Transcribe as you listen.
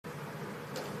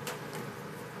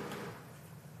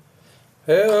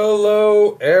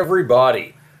Hello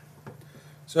everybody.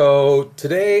 So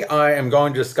today I am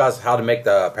going to discuss how to make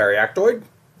the Periaktoi. A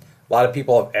lot of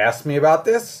people have asked me about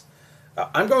this.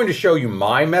 I'm going to show you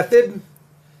my method.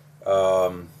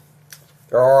 Um,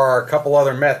 there are a couple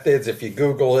other methods if you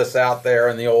Google this out there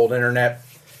in the old internet,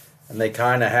 and they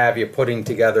kind of have you putting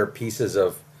together pieces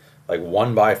of like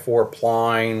 1x4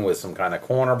 plying with some kind of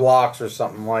corner blocks or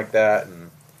something like that. And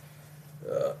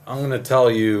I'm going to tell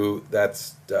you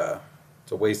that's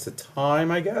it's a waste of time,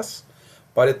 I guess,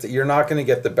 but you're not going to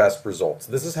get the best results.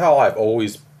 This is how I've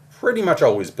pretty much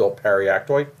always built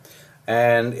Periaktoi,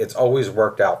 and it's always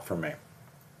worked out for me.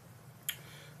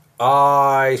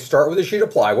 I start with a sheet of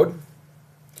plywood,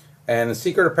 and the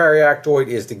secret of Periaktoi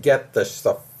is to get the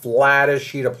flattest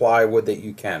sheet of plywood that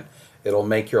you can. It'll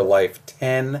make your life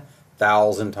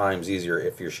 10,000 times easier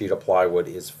if your sheet of plywood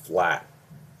is flat.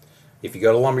 If you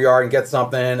go to lumberyard and get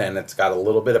something and it's got a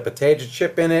little bit of potato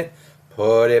chip in it,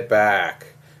 put it back.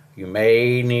 You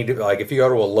may need to, like if you go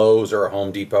to a Lowe's or a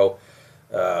Home Depot,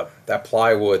 that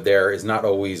plywood there is not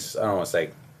always, I don't want to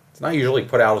say, it's not usually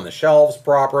put out on the shelves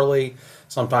properly.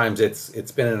 Sometimes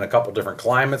it's been in a couple different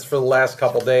climates for the last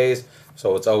couple days,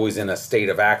 so it's always in a state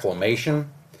of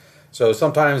acclimation. So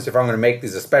sometimes if I'm going to make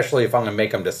these, especially if I'm going to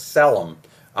make them to sell them,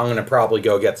 I'm going to probably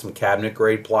go get some cabinet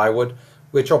grade plywood,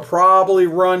 which will probably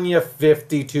run you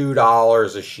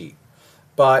 $52 a sheet.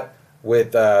 But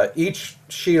with each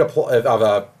sheet of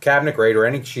a cabinet grade or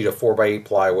any sheet of 4x8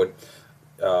 plywood,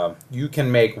 you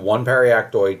can make one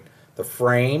Periaktoi, the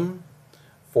frame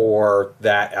for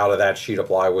that out of that sheet of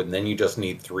plywood, and then you just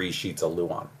need 3 sheets of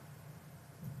Luan.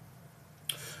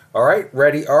 All right,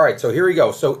 ready? All right, so here we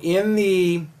go. So in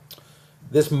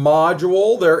this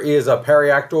module, there is a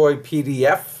Periaktoi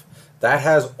PDF. That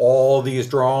has all these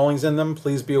drawings in them.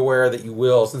 Please be aware that you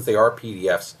will, since they are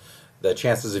PDFs, the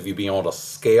chances of you being able to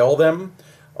scale them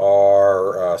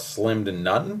are slim to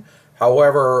none.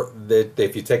 However,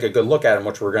 if you take a good look at them,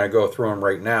 which we're going to go through them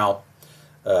right now,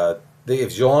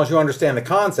 as long as you understand the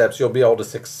concepts, you'll be able to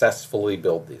successfully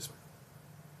build these.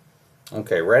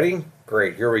 Okay, ready?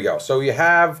 Great, here we go. So you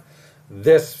have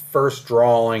this first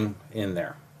drawing in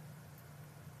there.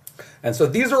 And so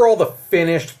these are all the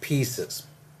finished pieces.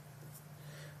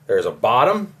 There's a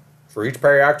bottom for each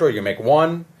Periaktoi. You can make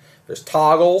one. There's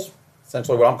toggles,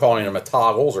 essentially what I'm calling them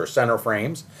toggles or center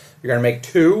frames. You're going to make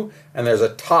 2, and there's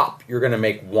a top. You're going to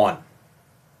make 1.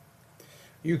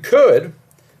 You could,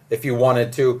 if you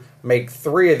wanted to, make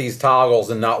 3 of these toggles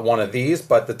and not 1 of these,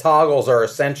 but the toggles are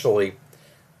essentially,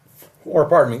 or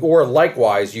pardon me, or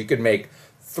likewise, you could make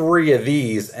 3 of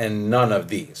these and none of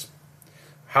these.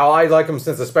 How I like them,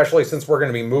 especially since we're going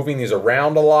to be moving these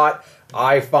around a lot,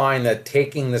 I find that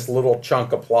taking this little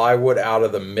chunk of plywood out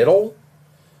of the middle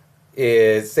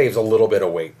saves a little bit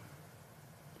of weight.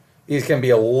 These can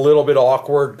be a little bit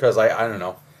awkward because I don't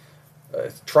know.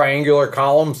 Triangular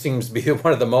column seems to be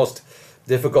one of the most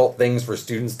difficult things for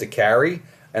students to carry.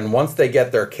 And once they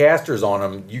get their casters on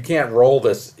them, you can't roll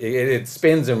this. It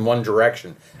spins in one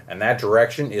direction, and that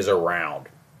direction is around.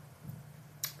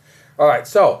 All right,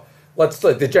 so let's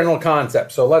look at the general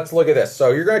concept. So let's look at this.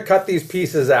 So you're going to cut these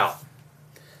pieces out.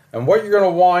 And what you're going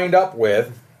to wind up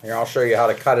with, here I'll show you how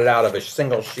to cut it out of a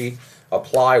single sheet of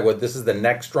plywood. This is the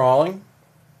next drawing.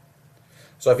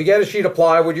 So if you get a sheet of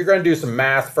plywood, you're going to do some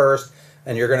math first,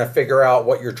 and you're going to figure out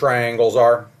what your triangles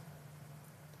are.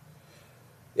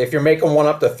 If you're making one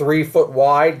up to 3 foot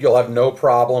wide, you'll have no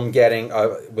problem getting,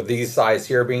 with these sides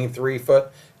here being 3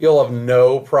 foot, you'll have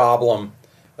no problem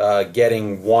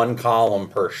getting 1 column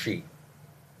per sheet.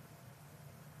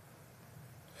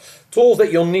 Tools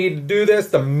that you'll need to do this,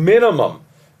 the minimum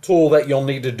tool that you'll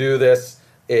need to do this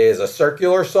is a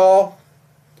circular saw.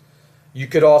 You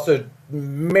could also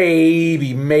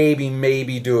maybe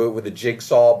do it with a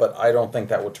jigsaw, but I don't think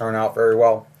that would turn out very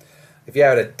well. If you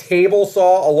had a table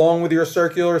saw along with your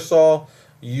circular saw,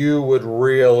 you would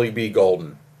really be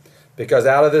golden. Because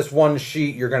out of this one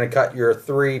sheet, you're going to cut your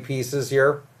 3 pieces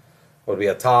here. It would be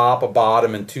a top, a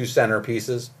bottom, and 2 center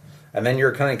pieces. And then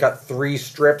you're going to cut 3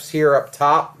 strips here up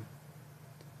top.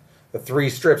 The 3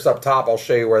 strips up top, I'll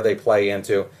show you where they play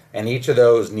into. And each of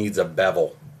those needs a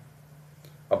bevel.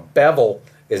 A bevel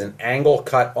is an angle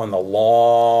cut on the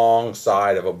long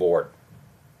side of a board.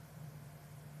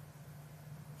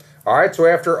 All right, so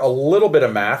after a little bit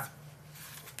of math,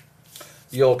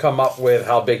 you'll come up with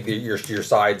how big your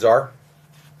sides are.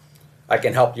 I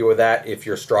can help you with that if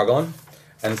you're struggling.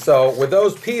 And so with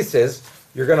those pieces,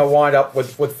 you're going to wind up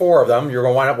with 4 of them. You're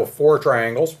going to wind up with 4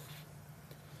 triangles.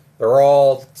 They're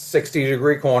all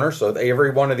 60-degree corners, so every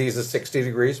one of these is 60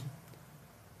 degrees,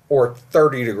 or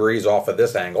 30 degrees off of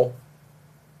this angle.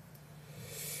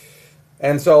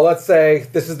 And so let's say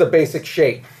this is the basic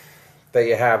shape that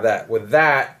you have that. With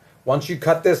that, once you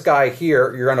cut this guy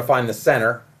here, you're going to find the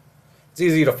center. It's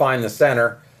easy to find the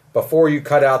center. Before you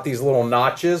cut out these little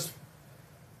notches,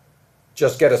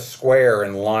 just get a square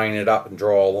and line it up and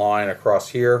draw a line across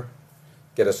here.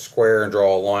 Get a square and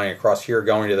draw a line across here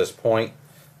going to this point,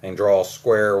 and draw a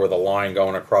square with a line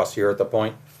going across here at the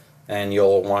point, and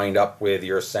you'll wind up with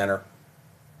your center.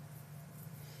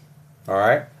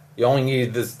 Alright? You only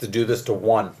need this to do this to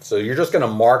one. So you're just going to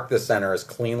mark the center as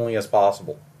cleanly as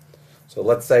possible. So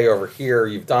let's say over here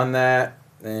you've done that,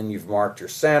 and you've marked your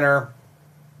center.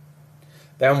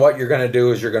 Then what you're going to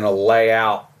do is you're going to lay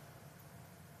out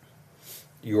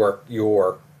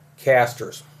your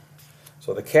casters.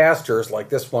 So the casters, like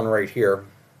this one right here,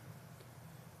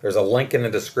 there's a link in the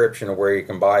description of where you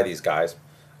can buy these guys.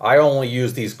 I only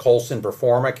use these Colson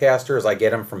Performa casters. I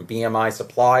get them from BMI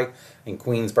Supply in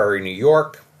Queensbury, New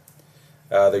York.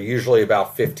 They're usually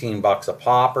about 15 bucks a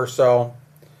pop or so.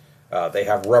 They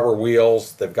have rubber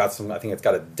wheels. They've got some, I think it's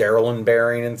got a Darlin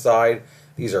bearing inside.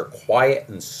 These are quiet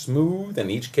and smooth,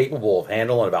 and each capable of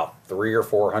handling about 300 or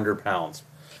 400 pounds.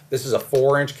 This is a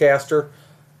 4-inch caster.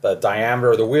 The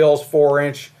diameter of the wheel is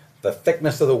 4-inch. The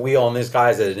thickness of the wheel on this guy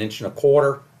is at 1.25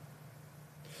 inches.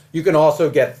 You can also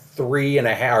get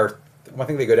 3.5, or I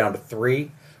think they go down to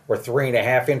 3 or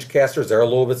 3.5-inch casters. They're a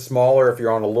little bit smaller if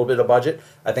you're on a little bit of budget.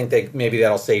 I think maybe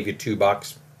that'll save you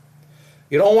 $2.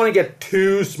 You don't want to get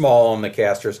too small on the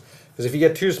casters, because if you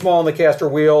get too small on the caster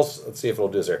wheels, let's see if it'll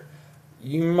do this here,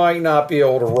 you might not be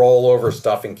able to roll over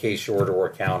stuff in case you were to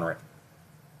encounter it.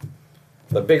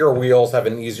 The bigger wheels have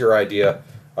an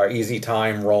easy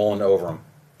time rolling over them.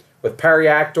 With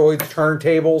Periaktoids,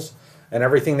 turntables, and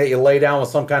everything that you lay down with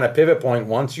some kind of pivot point,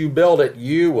 once you build it,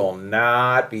 you will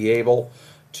not be able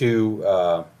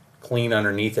to clean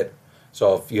underneath it.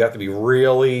 So if you have to be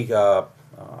really,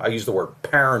 I use the word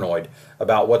paranoid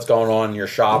about what's going on in your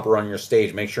shop or on your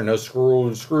stage. Make sure no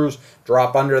screws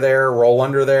drop under there, roll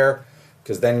under there,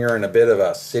 because then you're in a bit of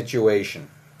a situation.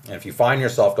 And if you find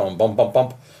yourself going bump, bump,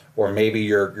 bump, or maybe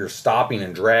you're stopping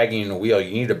and dragging the wheel,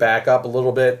 you need to back up a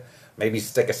little bit. Maybe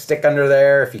stick a stick under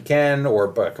there if you can,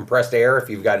 or compressed air if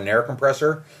you've got an air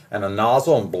compressor and a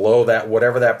nozzle, and blow that,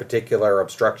 whatever that particular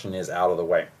obstruction is, out of the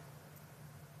way.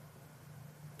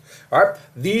 All right,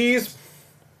 these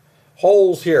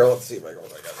holes here, let's see if I got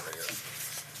it right here.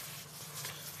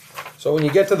 So when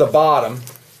you get to the bottom,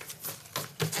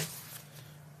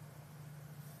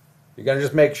 you're going to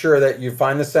just make sure that you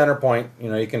find the center point.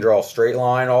 You know, you can draw a straight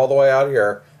line all the way out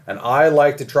here. And I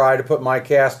like to try to put my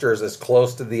casters as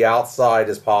close to the outside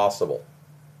as possible.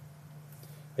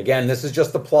 Again, this is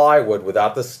just the plywood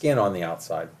without the skin on the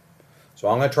outside. So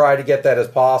I'm going to try to get that as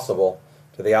possible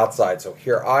to the outside. So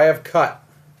here I have cut,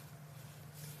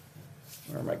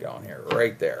 where am I going here?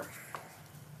 Right there.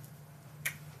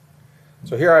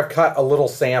 So here I've cut a little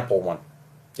sample one.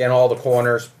 Again, all the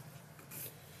corners,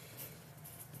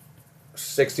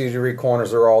 60-degree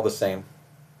corners are all the same.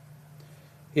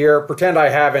 Here, pretend I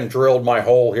haven't drilled my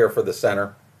hole here for the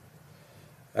center.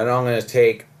 And I'm going to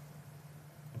take,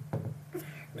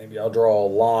 maybe I'll draw a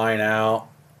line out.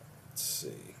 Let's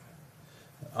see.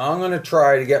 I'm going to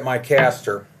try to get my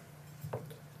caster.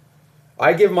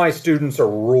 I give my students a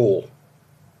rule.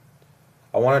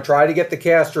 I want to try to get the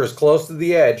caster as close to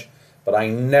the edge, but I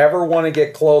never want to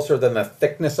get closer than the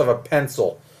thickness of a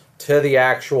pencil to the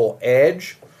actual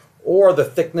edge, or the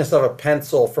thickness of a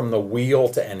pencil from the wheel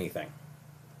to anything.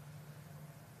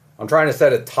 I'm trying to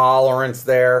set a tolerance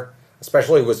there,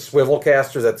 especially with swivel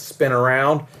casters that spin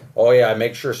around. Oh yeah, I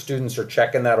make sure students are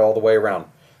checking that all the way around.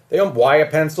 They don't buy a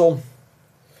pencil.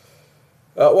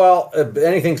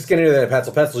 Anything skinnier than a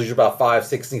pencil. Pencil is usually about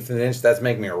 5/16 of an inch. That's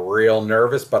making me real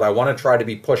nervous, but I want to try to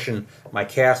be pushing my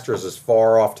casters as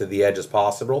far off to the edge as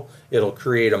possible. It'll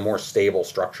create a more stable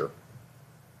structure.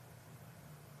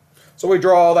 So we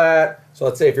draw all that. So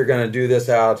let's say if you're going to do this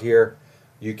out here,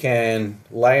 you can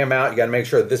lay them out. You got to make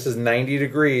sure that this is 90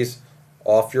 degrees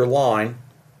off your line.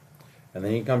 And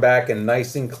then you come back and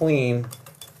nice and clean,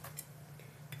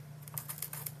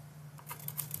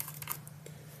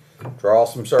 draw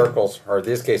some circles, or in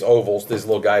this case ovals. These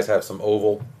little guys have some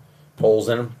oval holes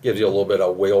in them. Gives you a little bit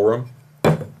of wiggle room.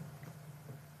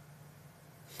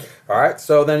 Alright,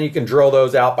 so then you can drill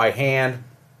those out by hand.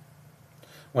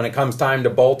 When it comes time to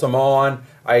bolt them on,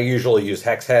 I usually use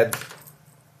hex heads.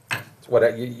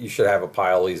 You should have a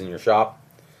pile of these in your shop.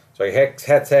 So your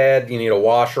hex head, you need a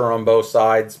washer on both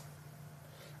sides.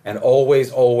 And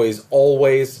always, always,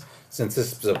 always, since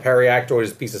this is a Periaktoi,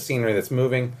 is a piece of scenery that's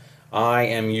moving, I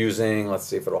am using, let's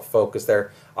see if it'll focus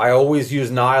there, I always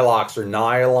use nylox or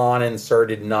nylon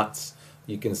inserted nuts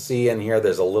You can see in here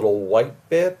there's a little white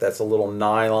bit. That's a little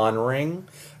nylon ring.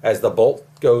 As the bolt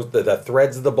goes, the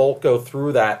threads of the bolt go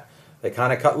through that. They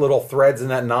kind of cut little threads in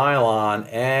that nylon,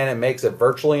 and it makes it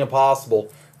virtually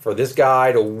impossible for this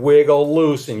guy to wiggle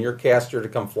loose and your caster to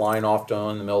come flying off to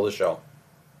in the middle of the show.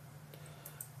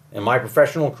 In my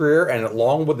professional career, and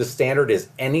along with the standard, is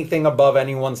anything above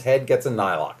anyone's head gets a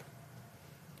nylock.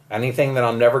 Anything that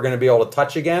I'm never going to be able to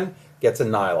touch again gets a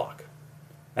nylock.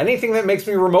 Anything that makes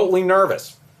me remotely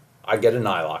nervous, I get a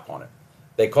nylock on it.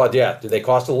 They cost, yeah, do they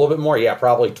cost a little bit more? Yeah,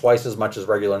 probably twice as much as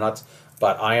regular nuts,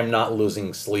 but I am not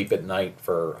losing sleep at night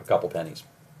for a couple pennies.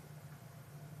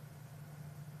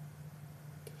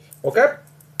 Okay?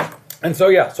 And so,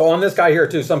 yeah, so on this guy here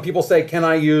too, some people say, can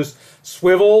I use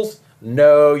swivels?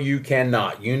 No, you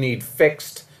cannot. You need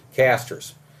fixed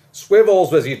casters.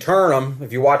 Swivels, as you turn them,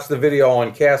 if you watch the video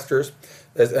on casters,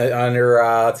 under,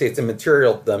 let's see, it's the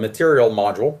material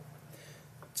module.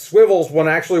 Swivels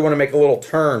actually want to make a little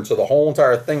turn, so the whole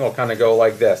entire thing will kind of go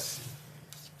like this.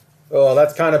 Oh,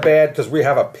 that's kind of bad because we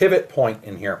have a pivot point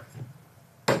in here.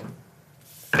 So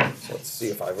let's see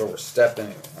if I've overstepped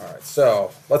anything. All right,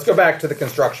 so let's go back to the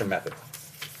construction method.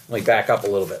 Let me back up a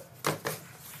little bit.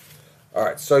 All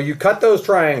right, so you cut those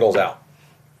triangles out.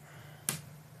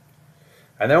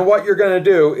 And then what you're going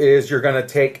to do is you're going to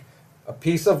take a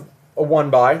piece of a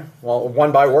 1x, well,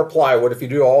 1x or plywood, if you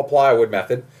do all plywood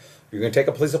method. You're going to take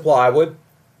a piece of plywood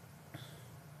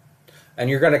and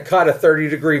you're going to cut a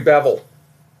 30-degree bevel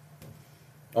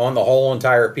on the whole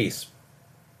entire piece,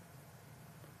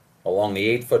 along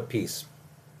the 8-foot piece.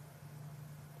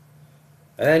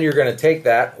 And then you're going to take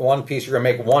that one piece, you're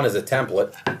going to make one as a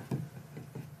template.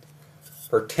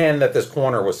 Pretend that this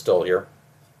corner was still here.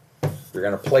 You're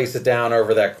going to place it down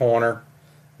over that corner.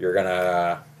 You're going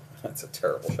to, that's a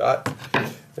terrible shot.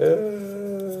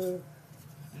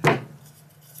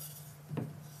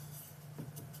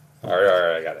 All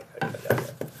right, I got it.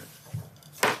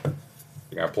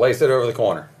 You're going to place it over the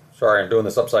corner. Sorry, I'm doing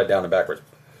this upside down and backwards.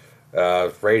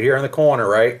 Right here in the corner,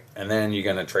 right? And then you're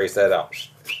going to trace that out.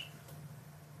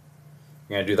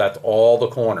 You're going to do that to all the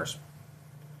corners.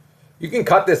 You can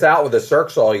cut this out with a circ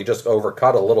saw. You just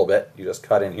overcut a little bit. You just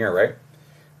cut in here, right?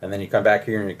 And then you come back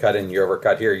here and you cut in, you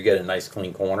overcut here. You get a nice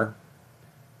clean corner.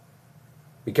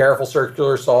 Be careful,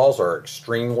 circular saws are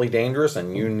extremely dangerous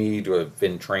and you need to have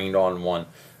been trained on one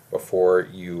before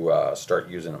you start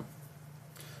using them.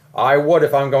 I would,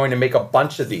 if I'm going to make a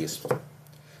bunch of these,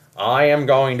 I am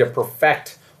going to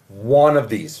perfect one of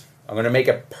these. I'm going to make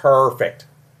it perfect.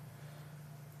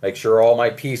 Make sure all my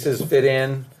pieces fit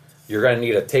in. You're going to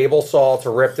need a table saw to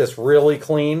rip this really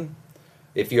clean.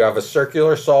 If you have a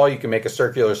circular saw, you can make a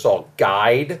circular saw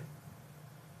guide,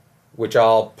 which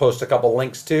I'll post a couple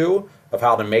links to of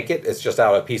how to make it. It's just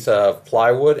out of a piece of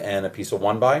plywood and a piece of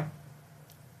 1x.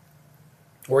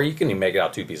 Or you can even make it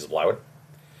out 2 pieces of plywood.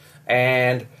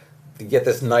 And to get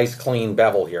this nice clean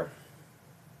bevel here.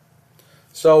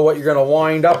 So what you're going to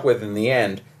wind up with in the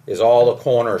end is all the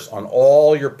corners on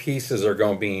all your pieces are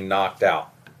going to be knocked out.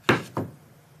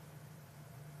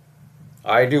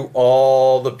 I do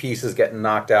all the pieces getting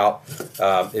knocked out.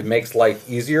 It makes life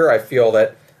easier. I feel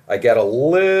that I get a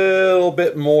little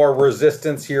bit more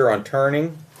resistance here on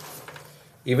turning.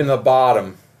 Even the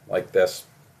bottom, like this.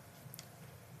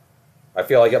 I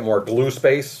feel I get more glue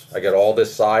space. I get all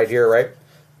this side here, right?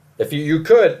 If you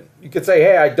could say,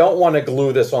 hey, I don't want to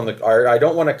glue this on the, or I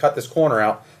don't want to cut this corner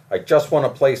out. I just want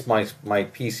to place my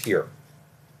piece here.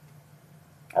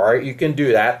 All right, you can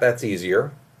do that. That's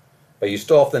easier. But you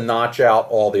still have to notch out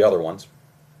all the other ones.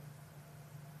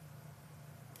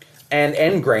 And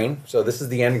end grain. So this is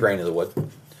the end grain of the wood.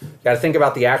 You got to think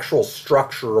about the actual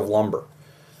structure of lumber.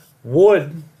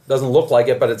 Wood doesn't look like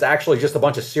it, but it's actually just a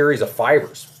bunch of series of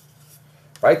fibers.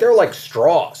 Right? They're like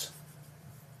straws.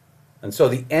 And so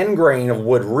the end grain of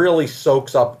wood really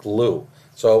soaks up glue.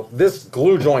 So this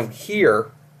glue joint here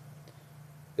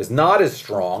is not as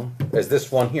strong as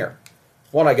this one here.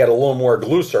 One, I get a little more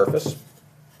glue surface.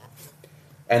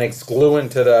 And it's glue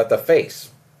into the face,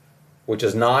 which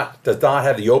does not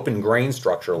have the open grain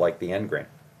structure like the end grain.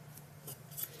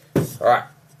 All right.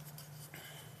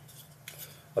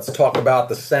 Let's talk about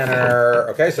the center.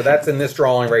 Okay, so that's in this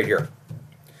drawing right here.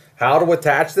 How to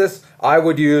attach this? I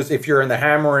would use, if you're in the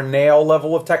hammer and nail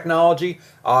level of technology,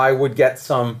 I would get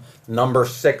some number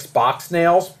 6 box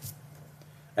nails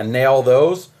and nail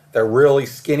those. They're really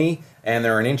skinny and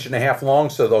they're 1.5 inches long,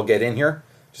 so they'll get in here.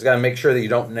 Just got to make sure that you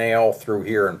don't nail through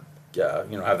here and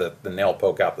have the nail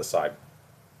poke out the side.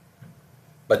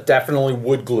 But definitely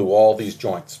wood glue all these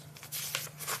joints.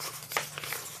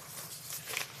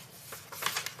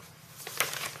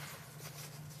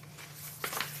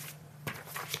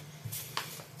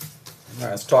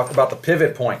 right, let's talk about the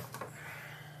pivot point.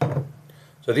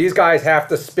 So these guys have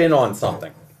to spin on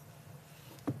something.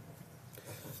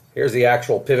 Here's the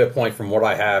actual pivot point from what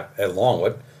I have at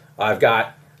Longwood. I've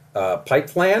got a pipe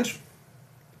flange.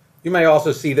 You may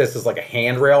also see this as like a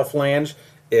handrail flange.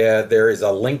 There is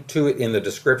a link to it in the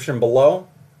description below.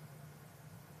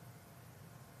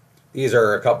 These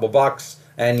are a couple bucks,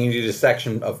 and you need a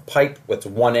section of pipe with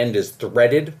one end is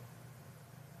threaded.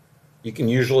 You can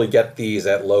usually get these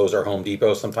at Lowe's or Home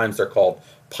Depot. Sometimes they're called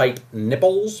pipe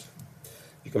nipples.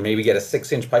 You can maybe get a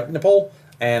 6-inch pipe nipple,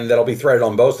 and that'll be threaded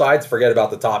on both sides. Forget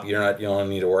about the top. You don't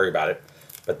need to worry about it.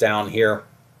 But down here,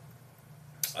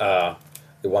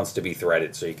 it wants to be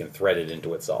threaded, so you can thread it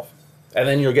into itself. And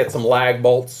then you'll get some lag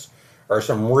bolts or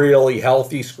some really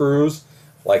healthy screws,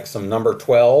 like some number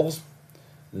 12s.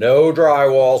 No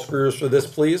drywall screws for this,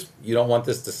 please. You don't want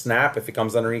this to snap if it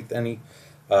comes underneath any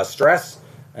stress.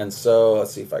 And so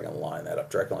let's see if I can line that up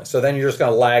directly. So then you're just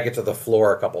going to lag it to the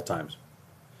floor a couple times.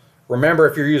 Remember,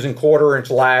 if you're using 1/4-inch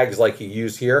lags like you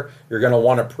use here, you're going to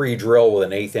want to pre-drill with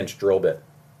an 1/8-inch drill bit.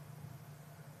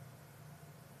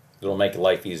 It'll make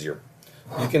life easier.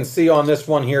 You can see on this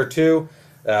one here too,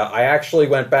 I actually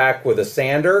went back with a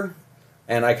sander,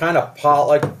 and I kind of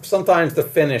like sometimes the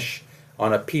finish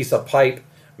on a piece of pipe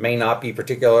may not be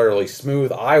particularly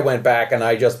smooth. I went back and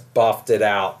I just buffed it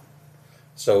out.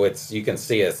 So you can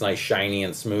see it's nice, shiny,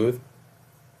 and smooth.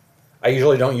 I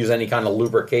usually don't use any kind of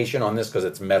lubrication on this because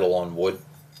it's metal on wood.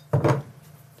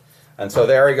 And so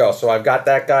there we go. So I've got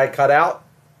that guy cut out.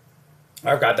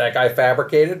 I've got that guy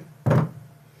fabricated.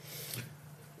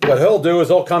 What he'll do is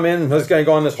he'll come in, he's going to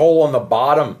go in this hole on the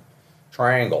bottom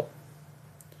triangle.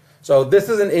 So this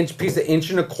is an piece of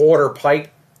 1.25-inch pipe.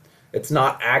 It's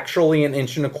not actually an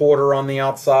 1.25-inch on the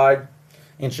outside.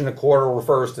 1.25-inch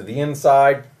refers to the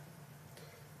inside.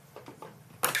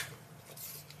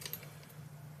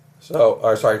 So,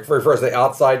 or sorry, refers to the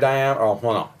outside diameter. Oh,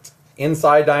 well, no.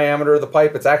 Inside diameter of the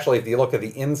pipe. It's actually, if you look at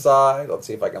the inside, let's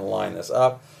see if I can line this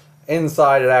up.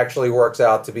 Inside, it actually works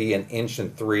out to be 1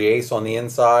 3/8 on the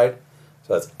inside.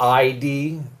 So that's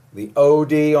ID. The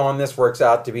OD on this works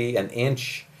out to be 1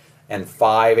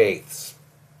 5/8.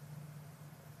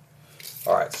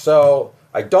 All right, so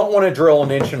I don't want to drill 1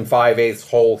 5/8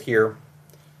 hole here.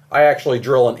 I actually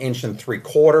drill 1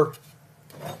 3/4.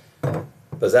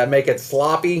 Does that make it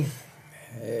sloppy?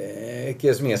 It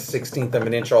gives me a 1/16 of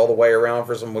an inch all the way around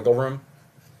for some wiggle room.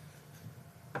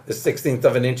 The 1/16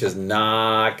 of an inch is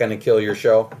not going to kill your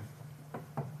show.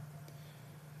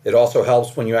 It also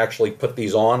helps when you actually put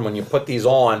these on. When you put these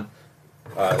on,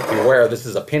 beware, this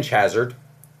is a pinch hazard.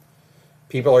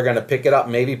 People are going to pick it up,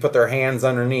 maybe put their hands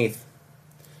underneath.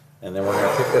 And then we're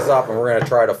going to pick this up and we're going to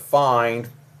try to find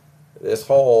this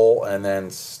hole and then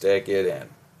stick it in.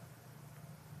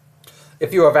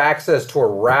 If you have access to a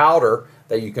router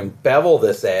that you can bevel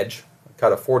this edge,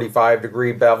 cut a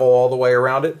 45-degree bevel all the way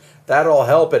around it, that'll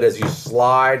help it as you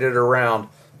slide it around,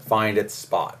 find its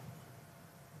spot.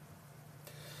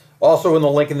 Also in the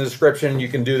link in the description, you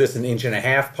can do this in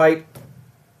 1.5-inch pipe.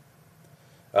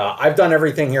 I've done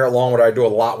everything here at Longwood. I do a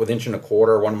lot with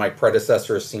 1.25-inch. One of my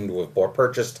predecessors seemed to have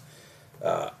purchased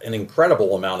an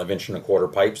incredible amount of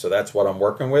 1.25-inch pipe, so that's what I'm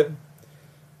working with.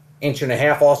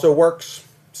 1.5-inch also works.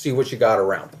 See what you got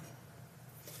around.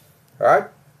 All right.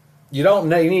 You don't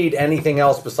need anything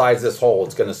else besides this hole.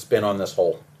 It's going to spin on this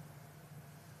hole.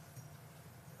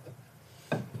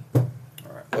 All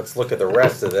right. Let's look at the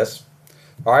rest of this.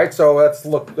 All right. So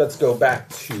let's go back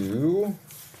to.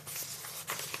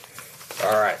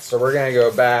 All right. So we're going to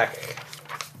go back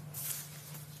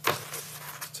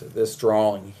to this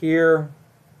drawing here.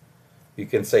 You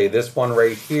can say this one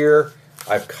right here.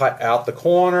 I've cut out the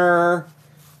corner.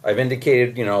 I've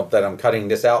indicated, that I'm cutting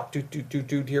this out,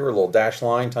 here, a little dash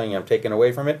line telling you I'm taking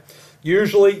away from it.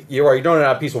 Usually, you're doing it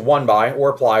on a piece of 1x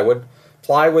or plywood.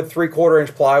 Plywood,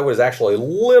 3/4-inch plywood is actually a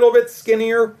little bit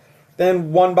skinnier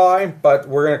than 1x, but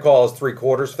we're going to call it 3/4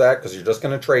 for that because you're just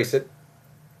going to trace it.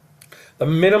 The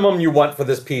minimum you want for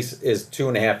this piece is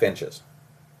 2.5 inches.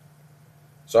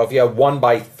 So if you have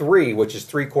 1x3, which is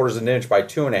 3/4 of an inch by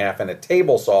 2.5, and a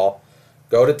table saw,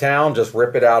 go to town, just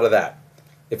rip it out of that.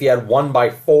 If you had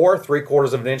 1x4,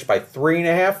 3/4 of an inch by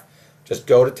 3.5, just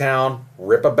go to town,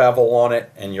 rip a bevel on it,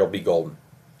 and you'll be golden.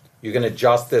 You can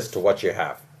adjust this to what you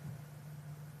have.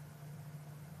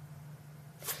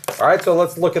 All right, so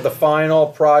let's look at the final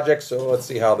project. So let's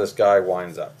see how this guy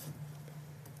winds up.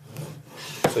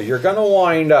 So you're going to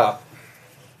wind up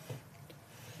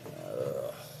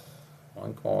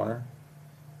one corner.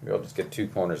 Maybe I'll just get 2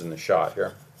 corners in the shot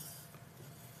here.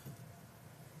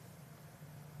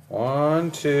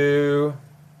 1, 2.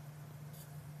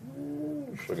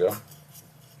 Should we go?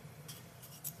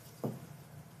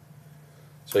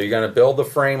 So you're going to build the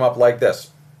frame up like this.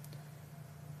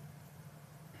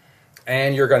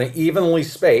 And you're going to evenly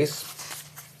space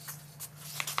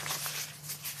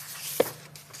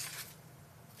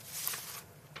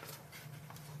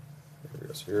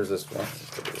here's this one. Let's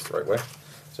put this the right way.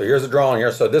 So here's a drawing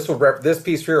here. So this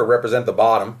piece here will represent the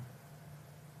bottom.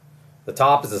 The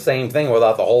top is the same thing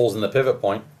without the holes in the pivot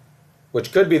point,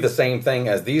 which could be the same thing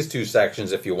as these two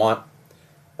sections if you want.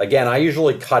 Again, I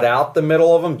usually cut out the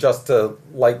middle of them just to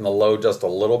lighten the load just a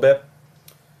little bit.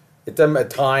 It doesn't at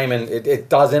time, and it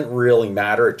doesn't really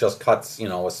matter. It just cuts, you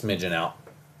know, a smidgen out.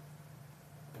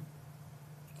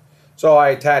 So I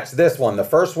attached this one. The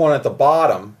first one at the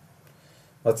bottom.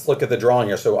 Let's look at the drawing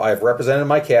here. So I've represented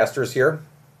my casters here.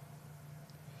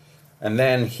 And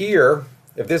then here,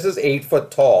 if this is 8 foot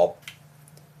tall,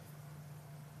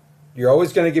 you're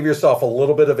always going to give yourself a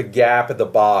little bit of a gap at the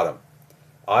bottom.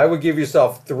 I would give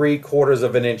yourself 3/4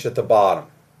 of an inch at the bottom.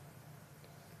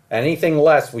 Anything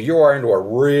less, well, you are into a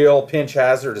real pinch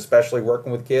hazard, especially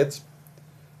working with kids.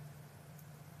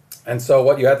 And so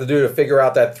what you have to do to figure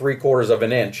out that 3/4 of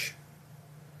an inch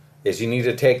is you need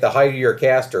to take the height of your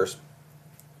casters.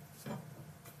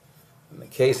 In the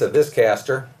case of this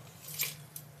caster,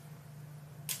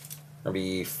 it'll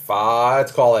be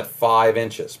let's call it 5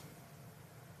 inches.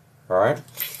 All right.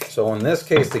 So in this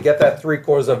case, to get that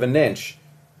 3/4 of an inch,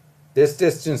 this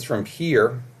distance from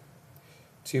here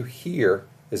to here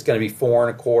is going to be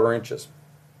 4¼ inches.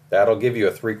 That'll give you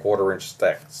a 3/4 inch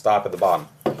stop at the bottom.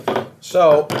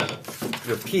 So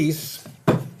your piece.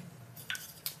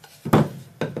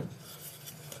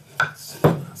 Let's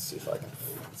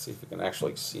see if we can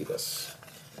actually see this.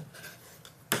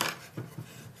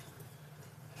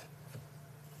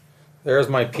 There's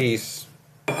my piece.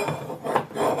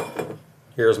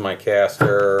 Here's my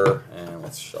caster, and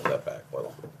let's shove that back a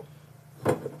little.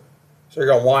 So you're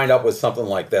going to wind up with something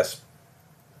like this.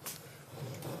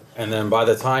 And then by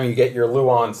the time you get your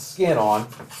Luan skin on,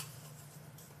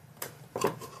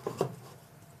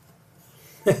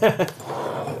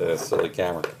 silly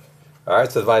camera. All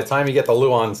right, so by the time you get the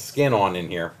Luan skin on in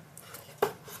here,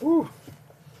 whew,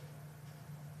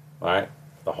 all right,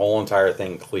 the whole entire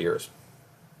thing clears.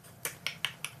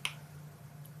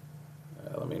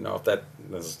 Let me know if that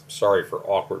is, sorry for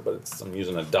awkward, but I'm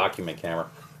using a document camera.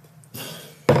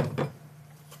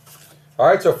 All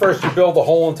right, so first you build the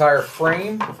whole entire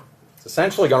frame. It's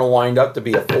essentially going to wind up to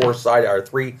be a 4-sided or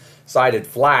 3-sided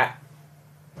flat.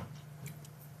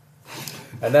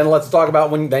 And then let's talk about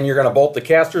when then you're going to bolt the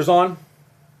casters on.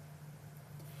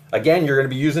 Again, you're going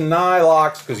to be using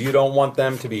nylocks because you don't want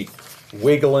them to be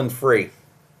wiggling free.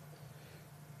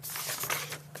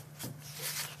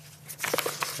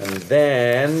 And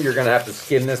then you're going to have to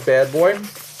skin this bad boy.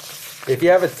 If you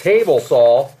have a table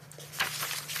saw,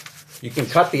 you can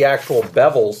cut the actual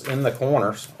bevels in the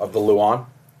corners of the Luan.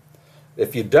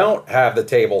 If you don't have the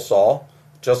table saw,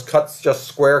 just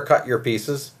square cut your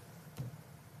pieces.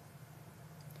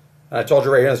 And I told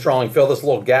you right here in this drawing, fill this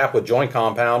little gap with joint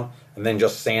compound and then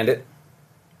just sand it.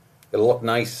 It'll look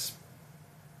nice.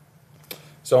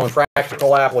 So in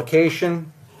practical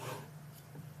application,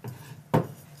 how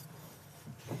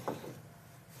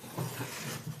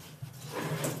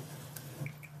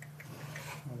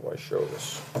do I show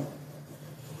this?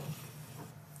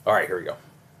 All right, here we go.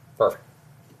 Perfect.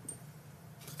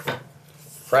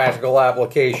 Practical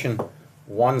application,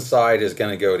 one side is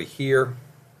going to go to here.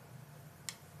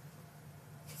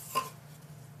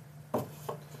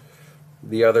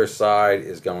 The other side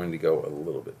is going to go a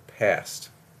little bit past.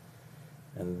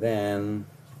 And then,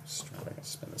 let's try to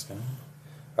spin this guy.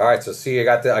 All right, so see, I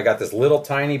got this little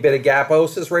tiny bit of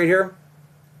gaposis right here.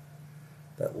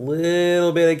 That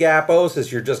little bit of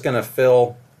gaposis, you're just going to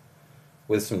fill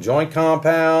with some joint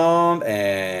compound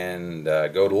and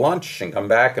go to lunch and come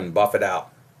back and buff it out.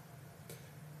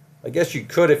 I guess you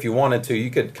could, if you wanted to,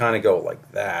 you could kind of go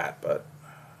like that, but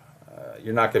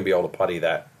you're not going to be able to putty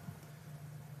that.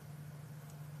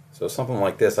 So something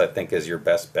like this, I think, is your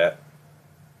best bet.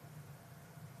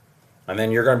 And then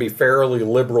you're going to be fairly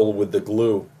liberal with the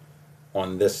glue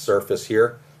on this surface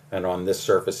here and on this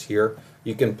surface here.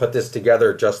 You can put this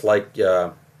together just like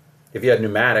if you had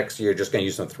pneumatics, you're just going to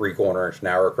use some 3/4 inch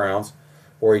narrow crowns,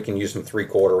 or you can use some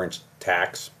 3/4 inch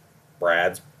tacks,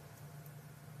 brads.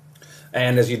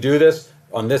 And as you do this,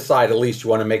 on this side at least,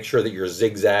 you want to make sure that you're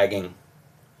zigzagging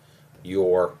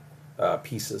your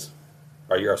pieces.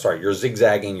 Or you're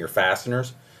zigzagging your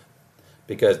fasteners,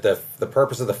 because the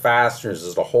purpose of the fasteners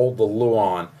is to hold the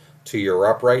Luan to your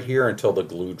upright here until the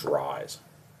glue dries.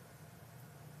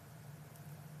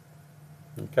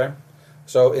 Okay,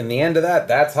 so in the end of that,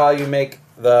 that's how you make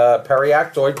the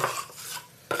Periaktoi.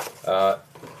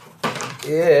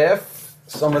 if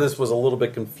some of this was a little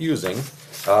bit confusing,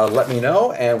 let me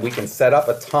know, and we can set up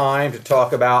a time to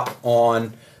talk about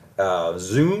on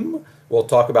Zoom. We'll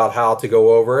talk about how to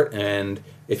go over it, and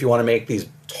if you want to make these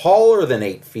taller than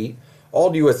 8 feet,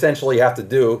 all you essentially have to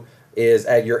do is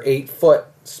at your 8-foot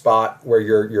spot where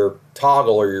your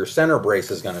toggle or your center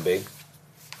brace is going to be.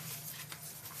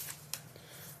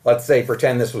 Let's say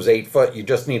pretend this was 8 foot. You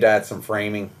just need to add some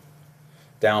framing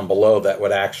down below that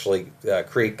would actually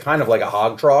create kind of like a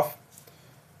hog trough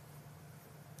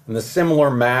in the similar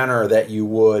manner that you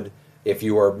would if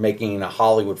you were making a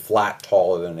Hollywood flat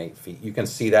taller than 8 feet. You can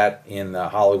see that in the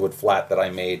Hollywood flat that I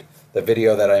made, the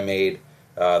video that I made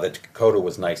that Dakota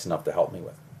was nice enough to help me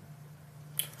with.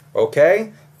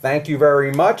 Okay, thank you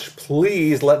very much.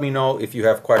 Please let me know if you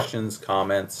have questions,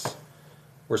 comments,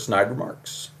 or snide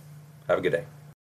remarks. Have a good day.